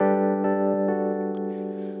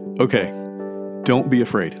Okay, don't be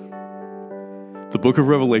afraid. The book of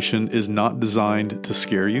Revelation is not designed to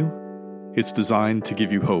scare you. It's designed to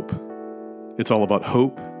give you hope. It's all about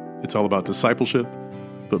hope. It's all about discipleship.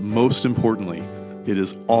 But most importantly, it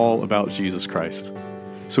is all about Jesus Christ.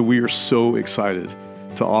 So we are so excited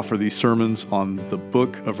to offer these sermons on the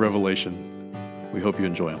book of Revelation. We hope you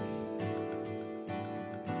enjoy them.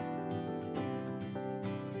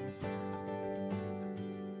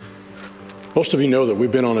 Most of you know that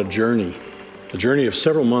we've been on a journey of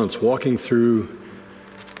several months walking through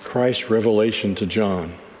Christ's revelation to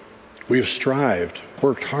John. We have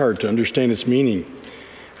worked hard to understand its meaning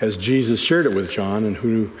as Jesus shared it with John and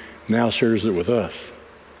who now shares it with us.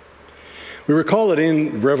 We recall that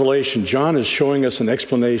in Revelation, John is showing us an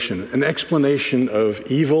explanation of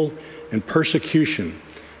evil and persecution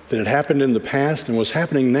that had happened in the past and was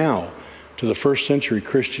happening now to the first century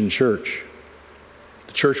Christian church.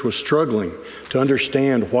 The church was struggling to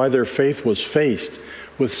understand why their faith was faced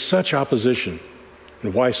with such opposition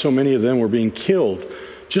and why so many of them were being killed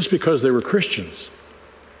just because they were Christians.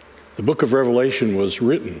 The book of Revelation was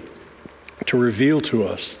written to reveal to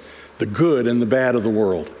us the good and the bad of the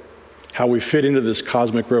world, how we fit into this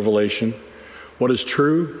cosmic revelation, what is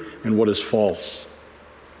true and what is false.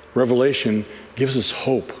 Revelation gives us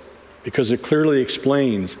hope because it clearly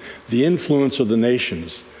explains the influence of the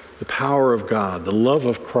nations, the power of God, the love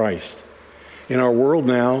of Christ in our world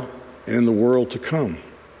now and in the world to come.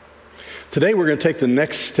 Today we're going to take the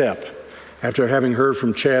next step after having heard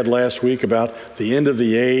from Chad last week about the end of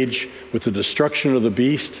the age with the destruction of the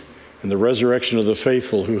beast and the resurrection of the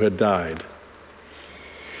faithful who had died.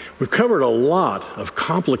 We've covered a lot of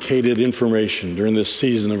complicated information during this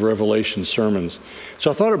season of Revelation sermons,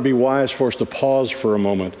 so I thought it would be wise for us to pause for a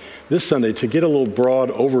moment this Sunday to get a little broad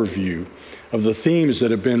overview of the themes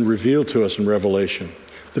that have been revealed to us in Revelation,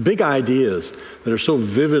 the big ideas that are so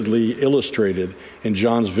vividly illustrated in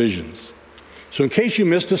John's visions. So in case you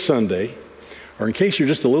missed a Sunday, or in case you're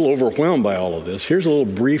just a little overwhelmed by all of this, here's a little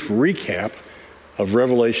brief recap of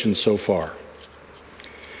Revelation so far.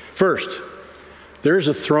 First, there is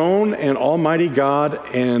a throne, and Almighty God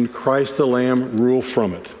and Christ the Lamb rule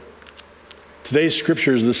from it. Today's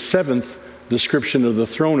scripture is the seventh description of the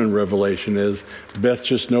throne in Revelation. As Beth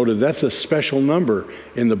just noted, that's a special number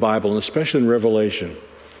in the Bible, and especially in Revelation.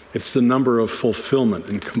 It's the number of fulfillment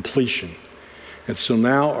and completion. And so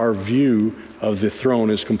now our view of the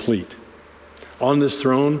throne is complete. On this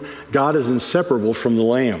throne, God is inseparable from the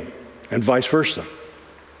Lamb, and vice versa.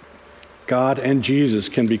 God and Jesus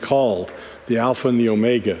can be called the Alpha and the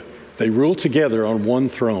Omega. They rule together on one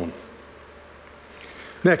throne.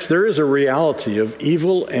 Next, there is a reality of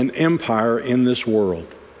evil and empire in this world.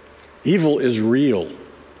 Evil is real.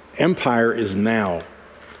 Empire is now.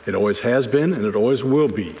 It always has been and it always will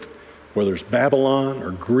be, whether it's Babylon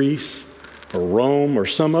or Greece or Rome or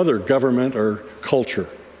some other government or culture.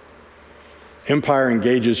 Empire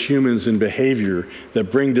engages humans in behavior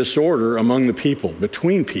that bring disorder among the people,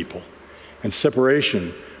 between people, and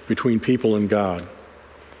separation between people and God.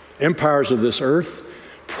 Empires of this earth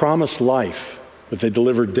promise life, but they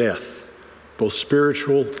deliver death, both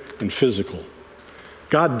spiritual and physical.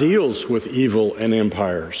 God deals with evil and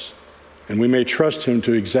empires, and we may trust him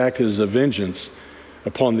to exact his vengeance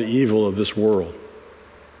upon the evil of this world.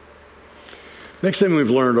 Next thing we've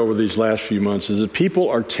learned over these last few months is that people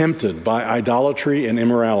are tempted by idolatry and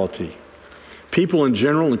immorality. People in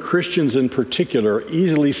general and Christians in particular are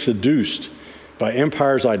easily seduced by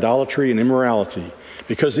empire's idolatry and immorality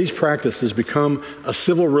because these practices become a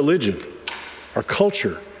civil religion. Our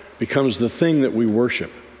culture becomes the thing that we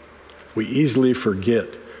worship. We easily forget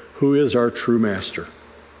who is our true master.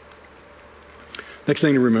 Next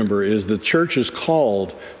thing to remember is the church is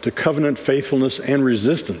called to covenant faithfulness and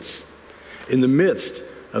resistance. In the midst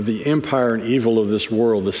of the empire and evil of this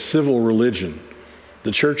world, the civil religion,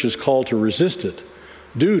 the church is called to resist it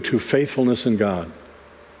due to faithfulness in God.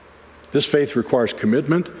 This faith requires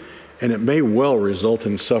commitment, and it may well result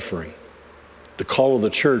in suffering. The call of the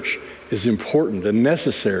church is important and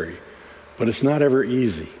necessary, but it's not ever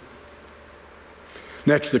easy.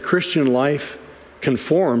 Next, the Christian life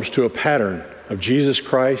conforms to a pattern of Jesus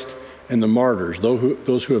Christ and the martyrs,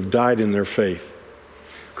 those who have died in their faith.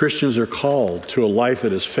 Christians are called to a life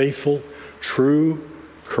that is faithful, true,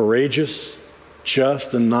 courageous,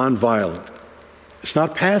 just, and nonviolent. It's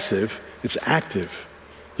not passive, it's active.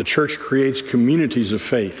 The church creates communities of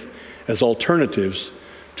faith as alternatives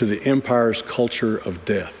to the empire's culture of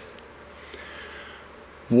death.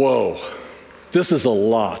 Whoa, this is a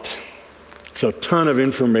lot. It's a ton of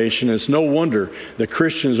information. It's no wonder that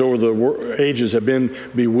Christians over the ages have been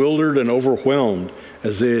bewildered and overwhelmed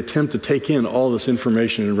as they attempt to take in all this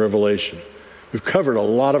information in Revelation. We've covered a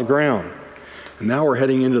lot of ground, and now we're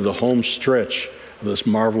heading into the home stretch of this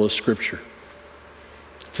marvelous scripture.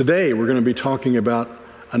 Today, we're going to be talking about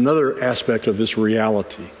another aspect of this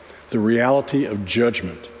reality, the reality of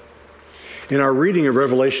judgment. In our reading of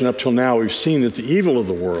Revelation up till now, we've seen that the evil of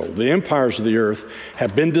the world, the empires of the earth,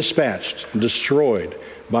 have been dispatched and destroyed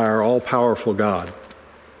by our all-powerful God.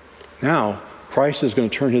 Now, Christ is going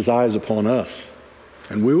to turn his eyes upon us,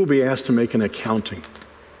 and we will be asked to make an accounting.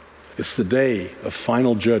 It's the day of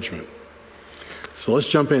final judgment. So let's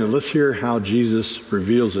jump in and let's hear how Jesus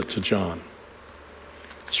reveals it to John.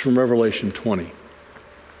 It's from Revelation 20.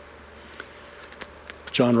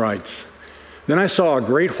 John writes, "Then I saw a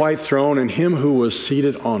great white throne and him who was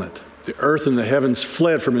seated on it. The earth and the heavens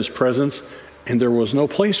fled from his presence, and there was no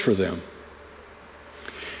place for them.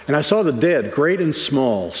 And I saw the dead, great and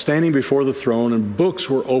small, standing before the throne, and books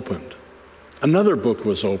were opened. Another book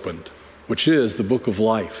was opened, which is the book of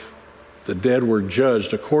life. The dead were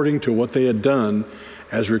judged according to what they had done,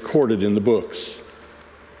 as recorded in the books.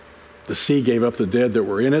 The sea gave up the dead that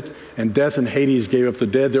were in it, and death and Hades gave up the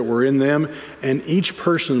dead that were in them, and each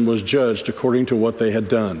person was judged according to what they had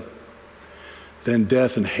done. Then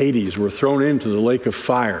death and Hades were thrown into the lake of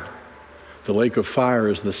fire. The lake of fire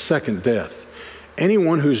is the second death.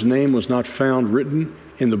 Anyone whose name was not found written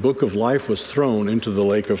in the book of life was thrown into the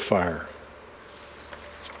lake of fire."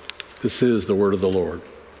 This is the word of the Lord.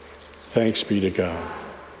 Thanks be to God.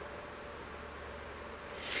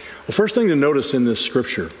 The first thing to notice in this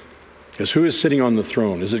scripture is who is sitting on the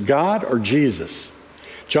throne. Is it God or Jesus?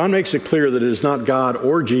 John makes it clear that it is not God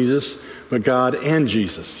or Jesus, but God and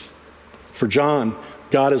Jesus. For John,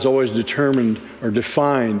 God is always determined or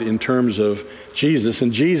defined in terms of Jesus,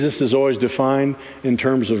 and Jesus is always defined in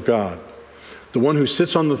terms of God. The one who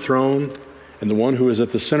sits on the throne and the one who is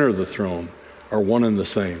at the center of the throne are one and the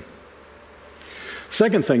same.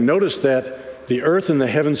 Second thing, notice that the earth and the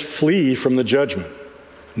heavens flee from the judgment.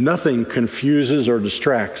 Nothing confuses or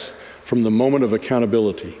distracts from the moment of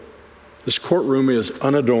accountability. This courtroom is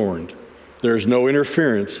unadorned. There is no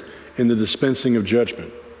interference in the dispensing of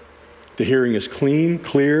judgment. The hearing is clean,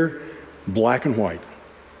 clear, black and white.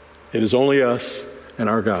 It is only us and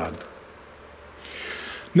our God.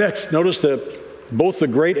 Next, notice that both the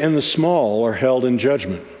great and the small are held in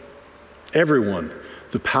judgment. Everyone,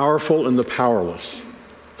 the powerful and the powerless,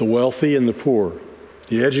 the wealthy and the poor,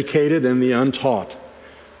 the educated and the untaught,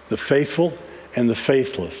 the faithful and the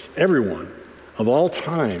faithless, everyone of all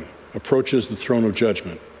time approaches the throne of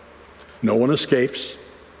judgment. No one escapes,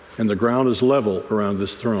 and the ground is level around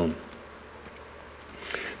this throne.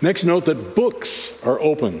 Next, note that books are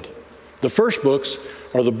opened. The first books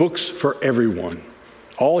are the books for everyone.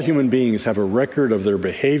 All human beings have a record of their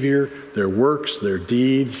behavior, their works, their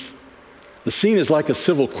deeds. The scene is like a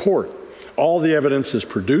civil court. All the evidence is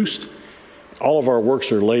produced. All of our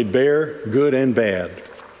works are laid bare, good and bad.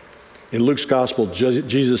 In Luke's gospel,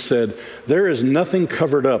 Jesus said, "There is nothing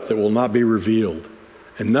covered up that will not be revealed,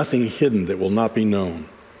 and nothing hidden that will not be known.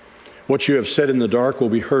 What you have said in the dark will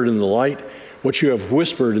be heard in the light. What you have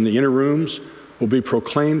whispered in the inner rooms will be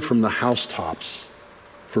proclaimed from the housetops.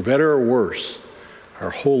 For better or worse, our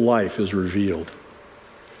whole life is revealed."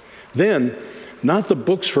 Then, not the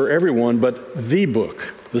books for everyone, but the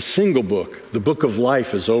book, the single book, the book of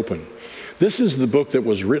life is open. This is the book that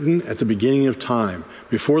was written at the beginning of time,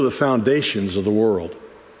 before the foundations of the world.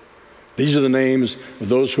 These are the names of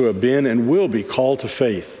those who have been and will be called to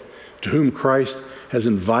faith, to whom Christ has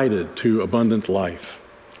invited to abundant life.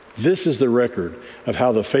 This is the record of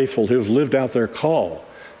how the faithful have lived out their call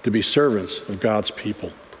to be servants of God's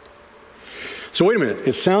people. So wait a minute,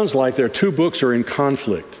 it sounds like there are two books are in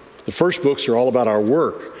conflict. The first books are all about our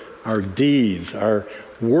work, our deeds, our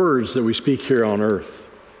words that we speak here on earth.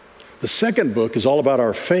 The second book is all about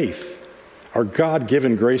our faith, our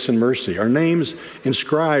God-given grace and mercy, our names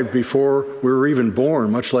inscribed before we were even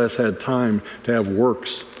born, much less had time to have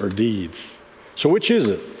works or deeds. So which is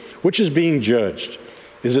it? Which is being judged?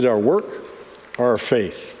 Is it our work or our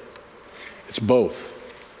faith? It's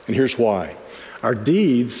both. And here's why. Our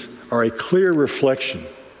deeds are a clear reflection,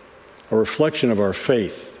 a reflection of our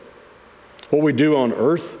faith. What we do on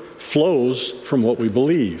earth flows from what we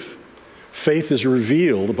believe. Faith is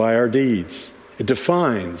revealed by our deeds. It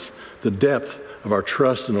defines the depth of our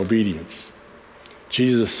trust and obedience.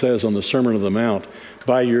 Jesus says on the Sermon on the Mount,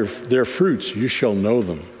 "By their fruits you shall know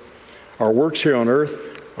them." Our works here on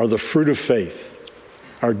earth are the fruit of faith.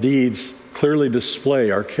 Our deeds clearly display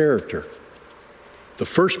our character. The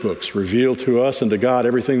first books reveal to us and to God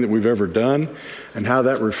everything that we've ever done and how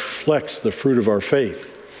that reflects the fruit of our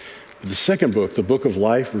faith. The second book, the book of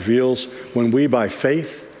life, reveals when we, by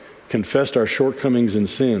faith, confessed our shortcomings and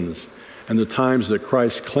sins and the times that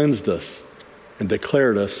Christ cleansed us and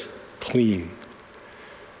declared us clean.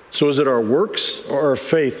 So is it our works or our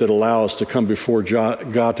faith that allow us to come before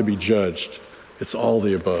God to be judged? It's all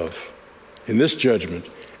the above. In this judgment,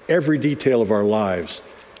 every detail of our lives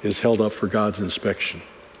is held up for God's inspection.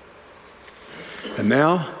 And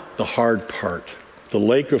now, the hard part, the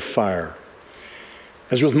lake of fire.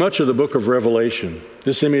 As with much of the book of Revelation,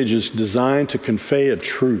 this image is designed to convey a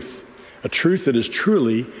truth that is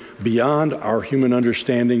truly beyond our human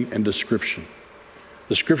understanding and description.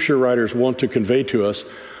 The scripture writers want to convey to us,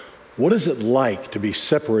 what is it like to be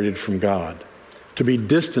separated from God, to be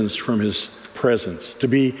distanced from his presence, to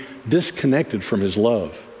be disconnected from his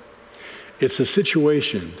love? It's a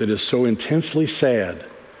situation that is so intensely sad,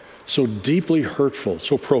 so deeply hurtful,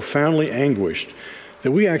 so profoundly anguished, that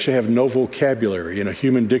we actually have no vocabulary in a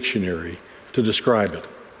human dictionary to describe it.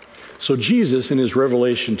 So Jesus, in his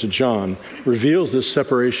revelation to John, reveals this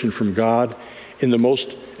separation from God in the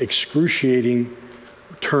most excruciating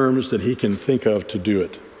terms that he can think of to do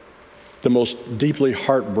it, the most deeply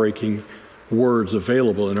heartbreaking words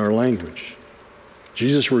available in our language.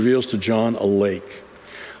 Jesus reveals to John a lake.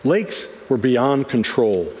 Lakes were beyond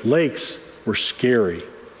control. Lakes were scary.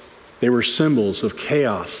 They were symbols of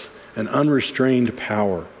chaos and unrestrained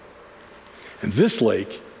power. And this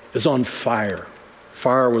lake is on fire.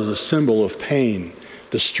 Fire was a symbol of pain,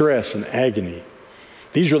 distress, and agony.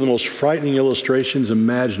 These are the most frightening illustrations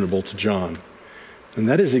imaginable to John. And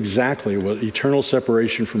that is exactly what eternal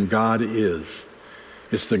separation from God is.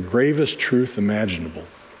 It's the gravest truth imaginable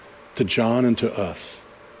to John and to us.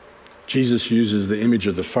 Jesus uses the image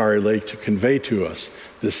of the fiery lake to convey to us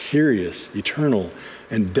this serious, eternal,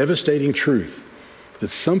 and devastating truth that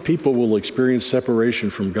some people will experience separation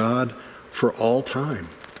from God for all time.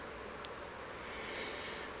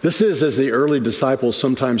 This is, as the early disciples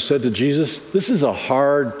sometimes said to Jesus, this is a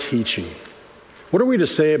hard teaching. What are we to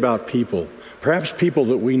say about people, perhaps people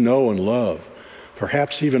that we know and love,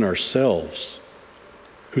 perhaps even ourselves,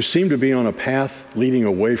 who seem to be on a path leading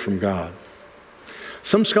away from God?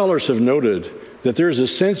 Some scholars have noted that there is a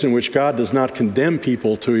sense in which God does not condemn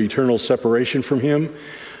people to eternal separation from him.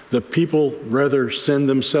 The people rather send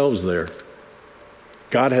themselves there.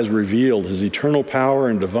 God has revealed his eternal power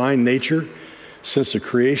and divine nature since the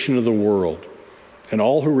creation of the world. And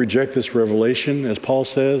all who reject this revelation, as Paul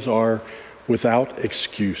says, are without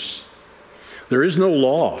excuse. There is no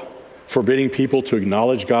law forbidding people to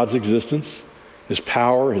acknowledge God's existence, his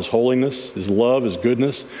power, his holiness, his love, his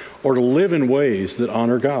goodness, or to live in ways that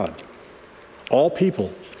honor God. All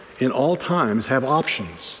people in all times have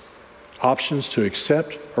options to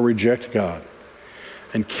accept or reject God.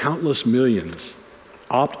 And countless millions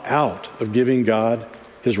opt out of giving God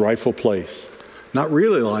his rightful place, not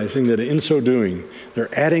realizing that in so doing,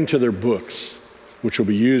 they're adding to their books, which will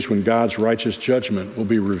be used when God's righteous judgment will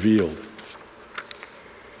be revealed.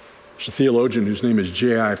 There's a theologian whose name is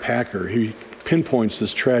J.I. Packer. He pinpoints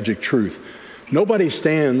this tragic truth. Nobody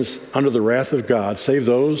stands under the wrath of God save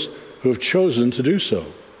those who have chosen to do so.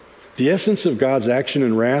 The essence of God's action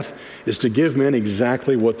and wrath is to give men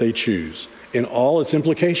exactly what they choose, in all its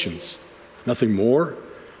implications, nothing more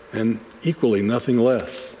and equally nothing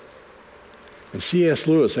less. And C.S.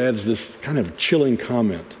 Lewis adds this kind of chilling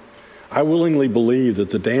comment. I willingly believe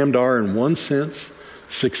that the damned are, in one sense,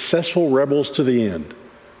 successful rebels to the end,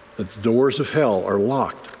 that the doors of hell are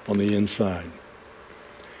locked on the inside.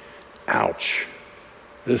 Ouch.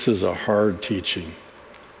 This is a hard teaching.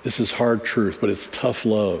 This is hard truth, but it's tough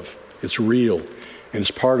love. It's real, and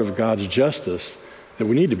it's part of God's justice that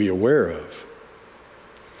we need to be aware of.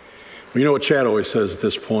 Well, you know what Chad always says at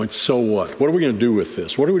this point, so what? What are we going to do with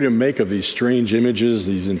this? What are we going to make of these strange images,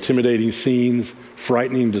 these intimidating scenes,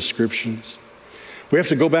 frightening descriptions? We have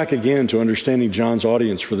to go back again to understanding John's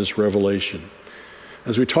audience for this revelation.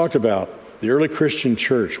 As we talked about, the early Christian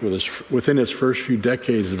church, within its first few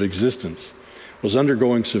decades of existence, was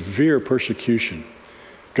undergoing severe persecution,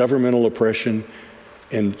 governmental oppression,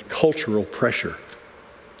 and cultural pressure.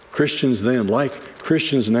 Christians then, like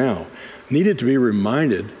Christians now, needed to be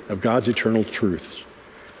reminded of God's eternal truths,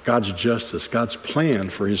 God's justice, God's plan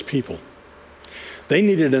for his people. They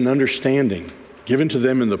needed an understanding given to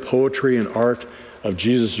them in the poetry and art of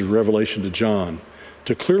Jesus' revelation to John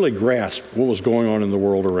to clearly grasp what was going on in the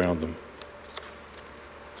world around them.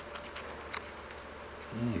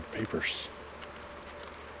 Papers.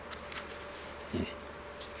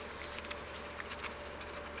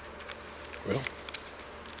 Well,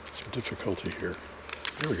 some difficulty here.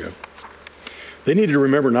 There we go. They needed to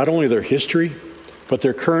remember not only their history, but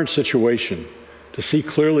their current situation to see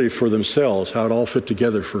clearly for themselves how it all fit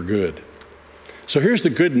together for good. So here's the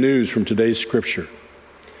good news from today's scripture.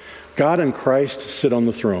 God and Christ sit on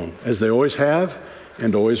the throne, as they always have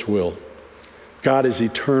and always will. God is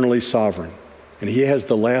eternally sovereign, and he has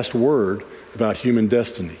the last word about human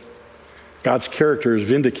destiny. God's character is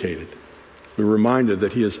vindicated. We're reminded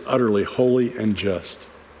that he is utterly holy and just.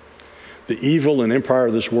 The evil and empire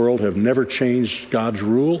of this world have never changed God's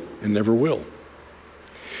rule and never will.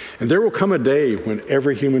 And there will come a day when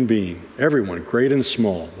every human being, everyone, great and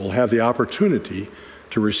small, will have the opportunity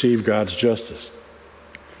to receive God's justice.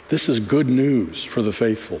 This is good news for the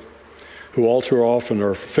faithful, who all too often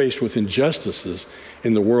are faced with injustices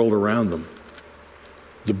in the world around them.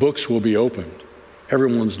 The books will be opened.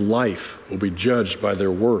 Everyone's life will be judged by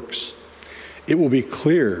their works. It will be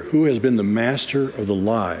clear who has been the master of the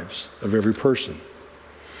lives of every person.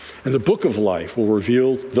 And the book of life will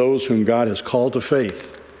reveal those whom God has called to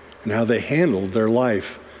faith and how they handled their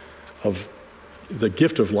life of the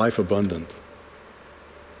gift of life abundant.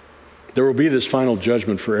 There will be this final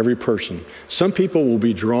judgment for every person. Some people will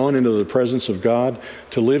be drawn into the presence of God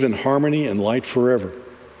to live in harmony and light forever.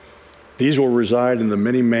 These will reside in the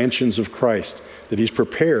many mansions of Christ that he's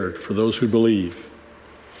prepared for those who believe.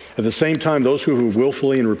 At the same time, those who have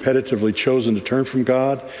willfully and repetitively chosen to turn from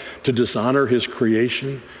God, to dishonor his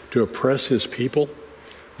creation, to oppress his people,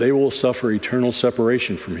 they will suffer eternal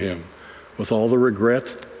separation from him with all the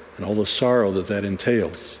regret and all the sorrow that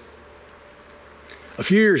entails. A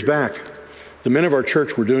few years back, the men of our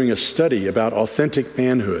church were doing a study about authentic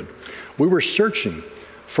manhood. We were searching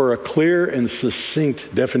for a clear and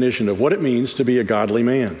succinct definition of what it means to be a godly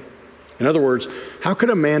man. In other words, how could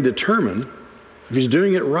a man determine if he's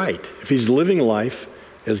doing it right, if he's living life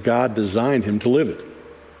as God designed him to live it?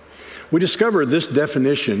 We discovered this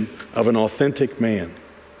definition of an authentic man.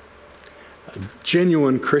 A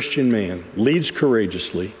genuine Christian man leads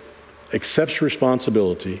courageously, accepts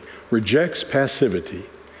responsibility, rejects passivity,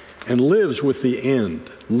 and lives with the end,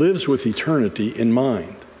 lives with eternity in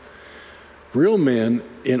mind. Real men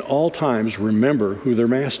in all times remember who their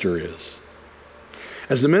master is.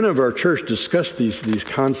 As the men of our church discussed these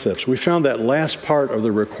concepts, we found that last part of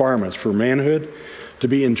the requirements for manhood to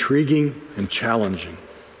be intriguing and challenging.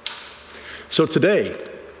 So today,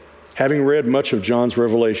 having read much of John's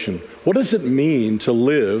revelation, what does it mean to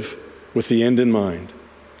live with the end in mind?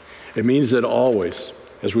 It means that always,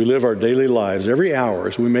 as we live our daily lives, every hour,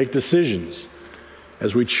 as we make decisions,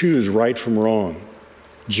 as we choose right from wrong,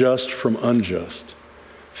 just from unjust,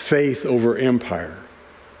 faith over empire,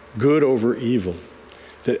 good over evil,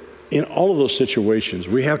 that in all of those situations,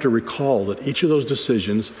 we have to recall that each of those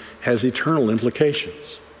decisions has eternal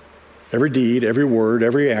implications. Every deed, every word,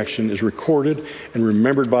 every action is recorded and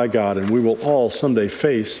remembered by God, and we will all someday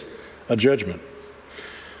face a judgment.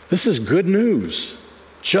 This is good news.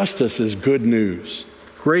 Justice is good news.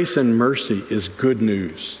 Grace and mercy is good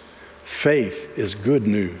news. Faith is good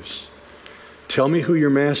news. Tell me who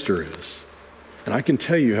your master is, and I can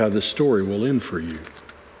tell you how this story will end for you.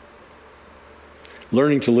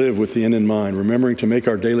 Learning to live with the end in mind, remembering to make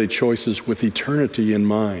our daily choices with eternity in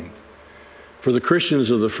mind. For the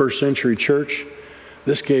Christians of the first century church,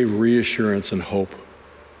 this gave reassurance and hope.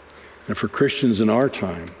 And for Christians in our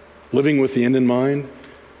time, living with the end in mind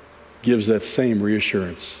gives that same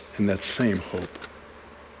reassurance and that same hope.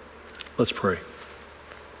 Let's pray.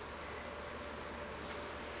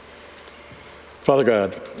 Father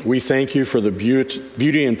God, we thank you for the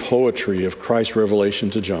beauty and poetry of Christ's revelation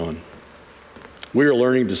to John. We are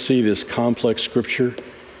learning to see this complex scripture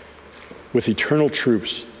with eternal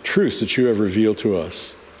truths that you have revealed to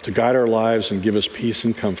us to guide our lives and give us peace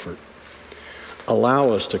and comfort. Allow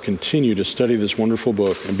us to continue to study this wonderful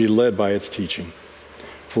book and be led by its teaching.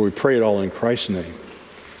 For we pray it all in Christ's name.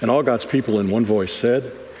 And all God's people in one voice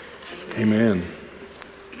said, Amen.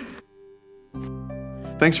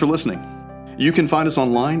 Thanks for listening. You can find us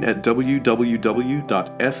online at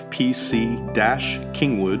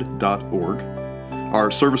www.fpc-kingwood.org.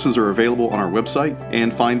 Our services are available on our website,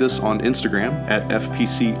 and find us on Instagram at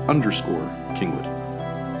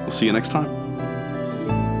FPC_Kingwood. We'll see you next time.